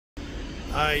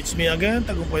It's me again,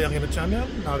 Tagumpay Aquino Channel.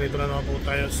 Narito na naman po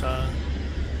tayo sa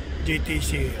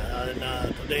GTC.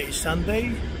 Today is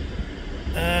Sunday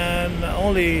and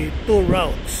only 2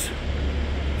 routes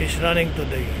is running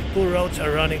today. 2 routes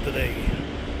are running today.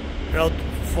 Route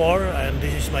 4, and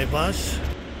this is my bus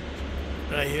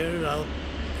right here, Route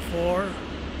 4,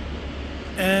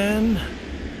 and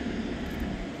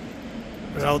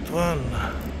Route 1,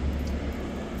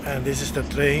 and this is the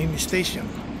train station.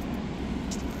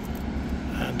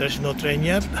 And there's no train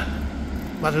yet,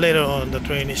 but later on the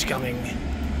train is coming.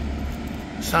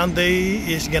 Sunday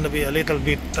is gonna be a little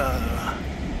bit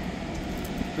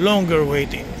longer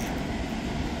waiting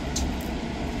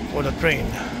for the train.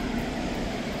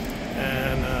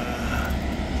 And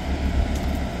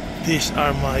these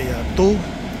are my 2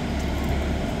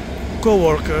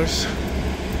 co-workers,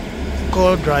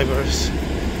 co-drivers.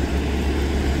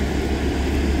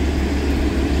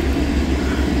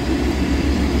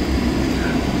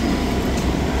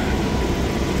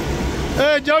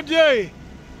 Hey, Georgie!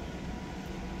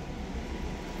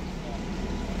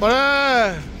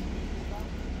 Para!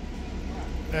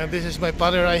 And this is my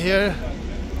partner right here.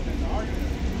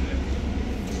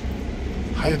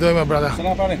 How you doing, my brother?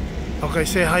 Okay,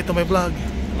 say hi to my vlog.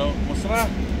 Hello, Musra.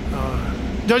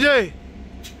 Georgie,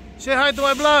 say hi to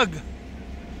my vlog.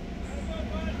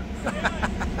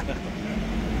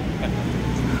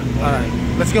 All right,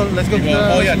 let's go. Let's go.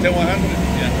 Oh yeah, 10-100.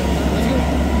 Yeah.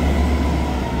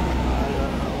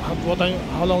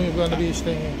 How long you gonna be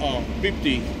staying here? Oh,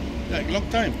 50. Like long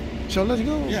time. So let's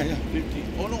go. Yeah,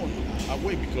 50. Oh no, I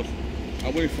wait because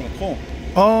I wait for a call.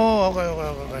 Oh, okay.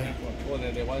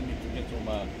 They want me to get some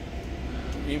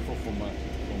info from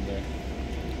there.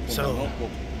 So,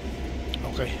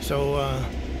 okay. So,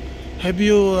 have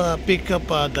you picked up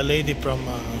the lady from?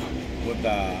 With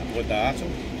the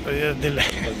asshole? The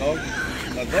dog?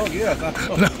 The dog, yeah.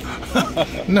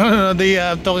 No.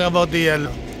 I'm talking about the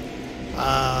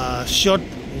short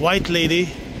white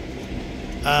lady.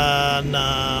 And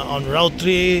on Route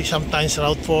 3, sometimes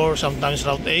Route 4, sometimes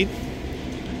Route 8,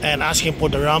 and asking for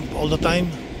the ramp all the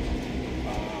time.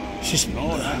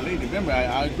 No, not lady. Remember,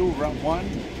 I do Route 1,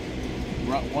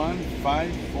 5,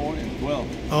 4, and 12.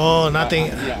 Oh, nothing.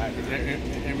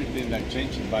 Everything that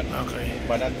changing, but okay.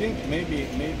 But I think maybe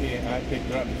I picked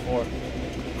her up before.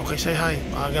 Okay, say hi.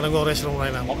 I'm gonna go restroom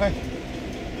right now. Okay.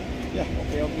 Yeah.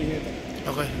 Okay, I'll be here.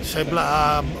 Okay, say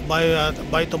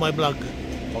bye to my vlog.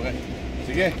 Okay.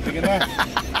 Sige na.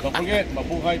 Don't forget,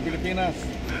 mabuhay Pilipinas.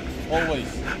 Always.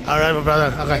 Alright, my brother.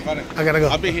 Okay. I gotta go.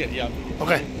 I'll be here, yeah.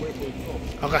 Okay.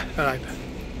 Okay, alright.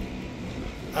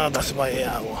 That's my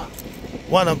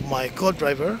one of my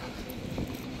co-driver.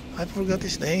 I forgot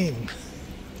his name.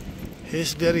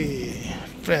 He's very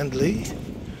friendly,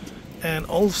 and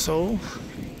also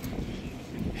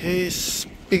he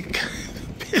speak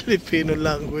Filipino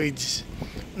language.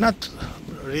 Not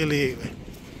really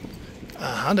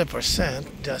 100%,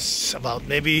 just about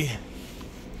maybe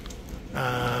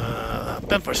 10%.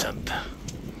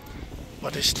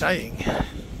 But he's trying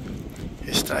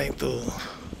to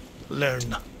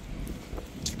learn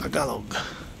Tagalog.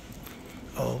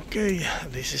 Okay,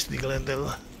 this is the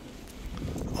Glendale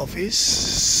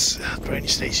office, train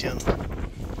station,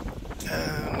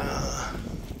 and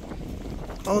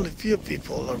only few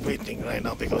people are waiting right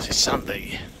now because it's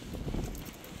Sunday.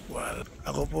 Well,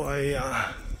 ako po ay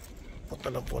punta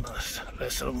lang po ng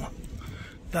restroom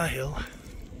dahil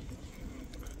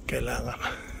kailangan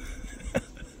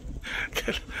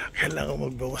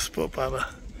magbawas po para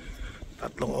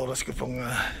 3 oras ko pong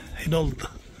hinold.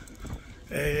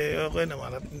 Okay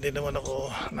naman at hindi naman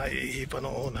ako naiihipan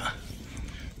ng una,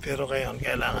 pero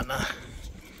kailangan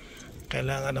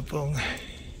na pong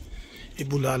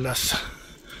ibulalas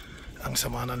ang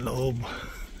sama ng loob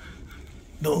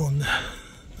doon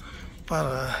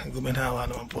para guminawa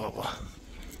naman po ako.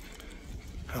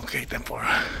 Okay, tempor.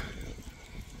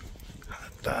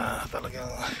 At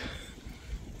talagang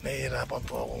nahihirapan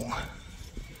po akong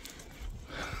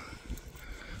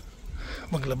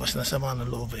maglabas na sama ng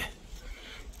loob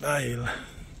dahil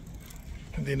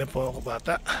hindi na po ako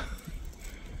bata.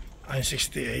 I'm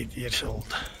 68 years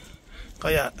old.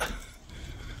 Kaya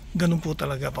ganun po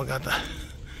talaga pag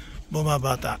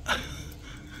bumabata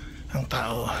ang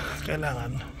tao.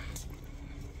 Kailangan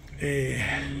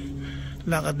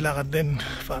lakad-lakad din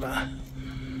para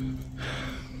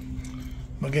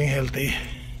maging healthy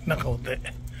na kaunti.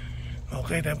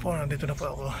 Okay, tempo, nandito na po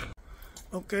ako.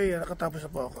 Okay, nakatapos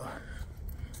na po ako.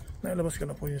 Nailabas ko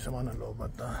na po yung sama ng loob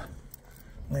at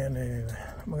ngayon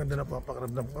maganda na po ang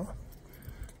pakiramdam ko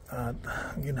at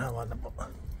ginhawa na po.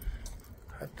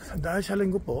 At dahil sa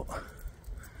linggo po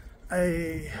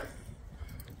ay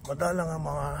madalang ang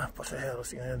mga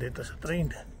pasaheros ngayon dito sa train,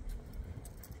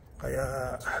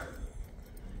 kaya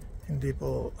hindi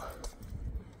po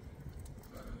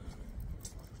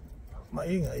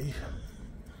maingay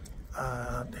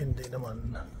at hindi naman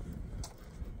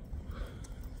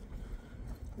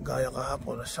gaya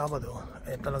kahapon na Sabado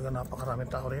talaga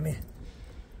napakaraming tao rin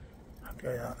at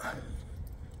kaya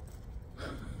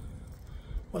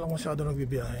walang masyado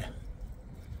nagbibiyahe,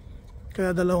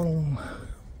 kaya dalawang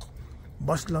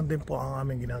bus lang din po ang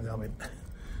aming ginagamit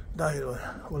dahil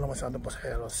walang masyadong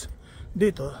pasaheros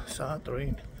dito sa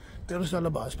train. Pero sa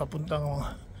labas papuntang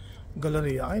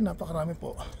galleria ay napakarami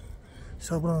po,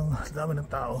 sobrang dami ng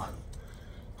tao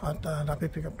at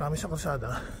napipick up namin sa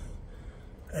kalsada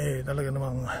talaga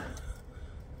namang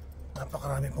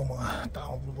napakarami pong mga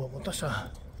tao pupunta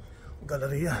sa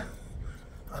galleria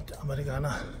at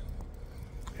Amerikana.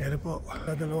 Pero po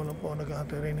dalawa lang po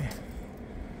nag-aantay rin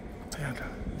ayan.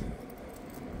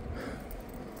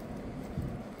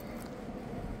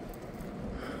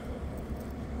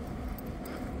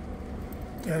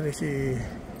 Kaya si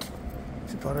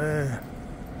pare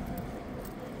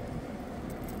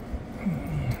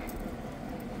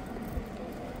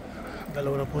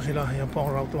dalawa na po sila. Yan po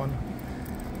ang Route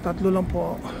 1. Tatlo lang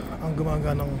po ang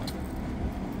gumagana ng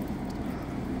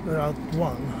Route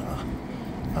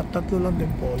 1 at tatlo lang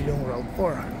din po yung Route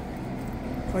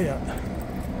 4, kaya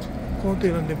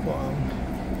konti lang din po ang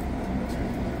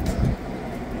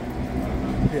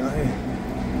biyahe.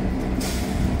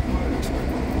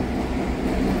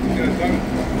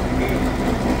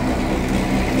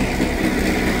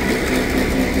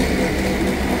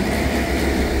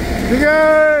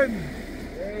 Again!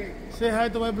 Hey. Say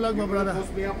hi to my vlog, my brother.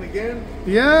 Post me up again?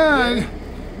 Yeah.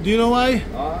 Do you know why?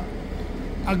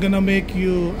 I'm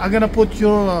gonna put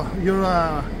your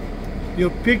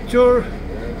picture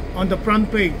on the front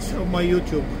page of my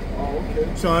YouTube. Oh, okay.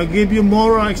 So I give you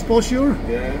more exposure,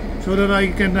 Yeah. so that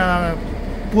I can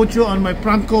put you on my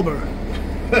front cover.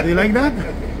 Do you like that?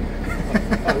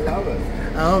 I love it.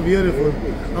 Oh, beautiful.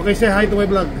 Okay, say hi to my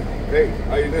vlog. Hey,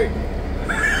 how you doing?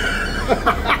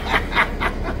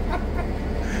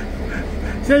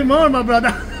 Say more, my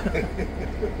brother.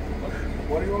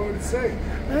 What do you want me to say?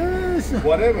 Yes.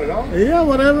 Whatever, no? Yeah,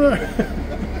 whatever.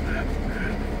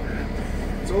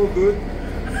 It's all good.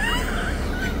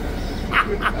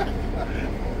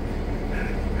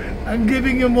 I'm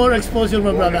giving you more exposure,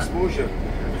 my More brother. exposure.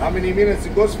 How many minutes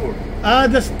it goes for?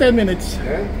 Just 10 minutes.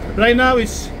 Yeah? Right now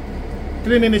it's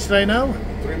 3 minutes right now.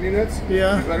 3 minutes?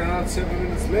 Yeah. You got another 7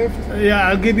 minutes left? Yeah,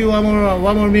 I'll give you one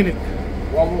more minute.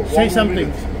 One Say more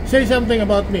something. minute. Say something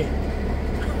about me.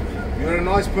 You're a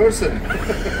nice person.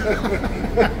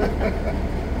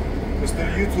 Mr.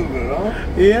 YouTuber, huh?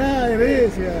 Yeah, it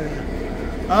is. Yeah.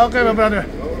 Okay, my brother.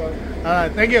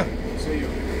 Alright. Thank you. See you.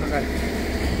 Okay.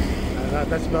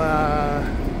 That's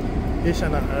he's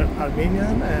an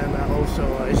Armenian, and also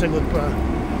he's a good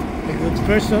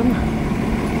person,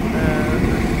 and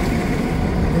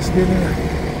he's been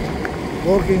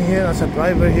working here as a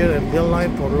driver here in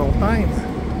Beeline for a long time.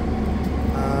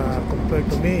 Compared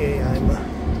to me,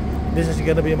 this is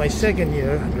gonna be my second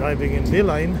year driving in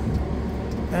Beeline,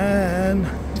 and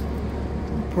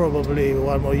probably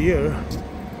one more year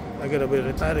I'm gonna be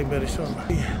retiring very soon.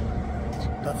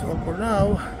 That's all for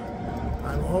now.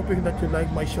 I'm hoping that you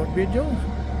like my short video,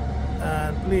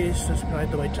 and please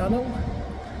subscribe to my channel,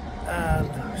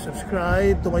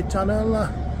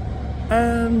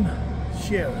 and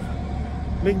share,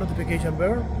 click notification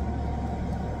bell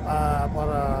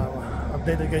para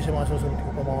updated kayo sa mga susunod ko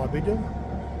pa mga video.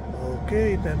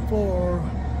 Okay, 10-4.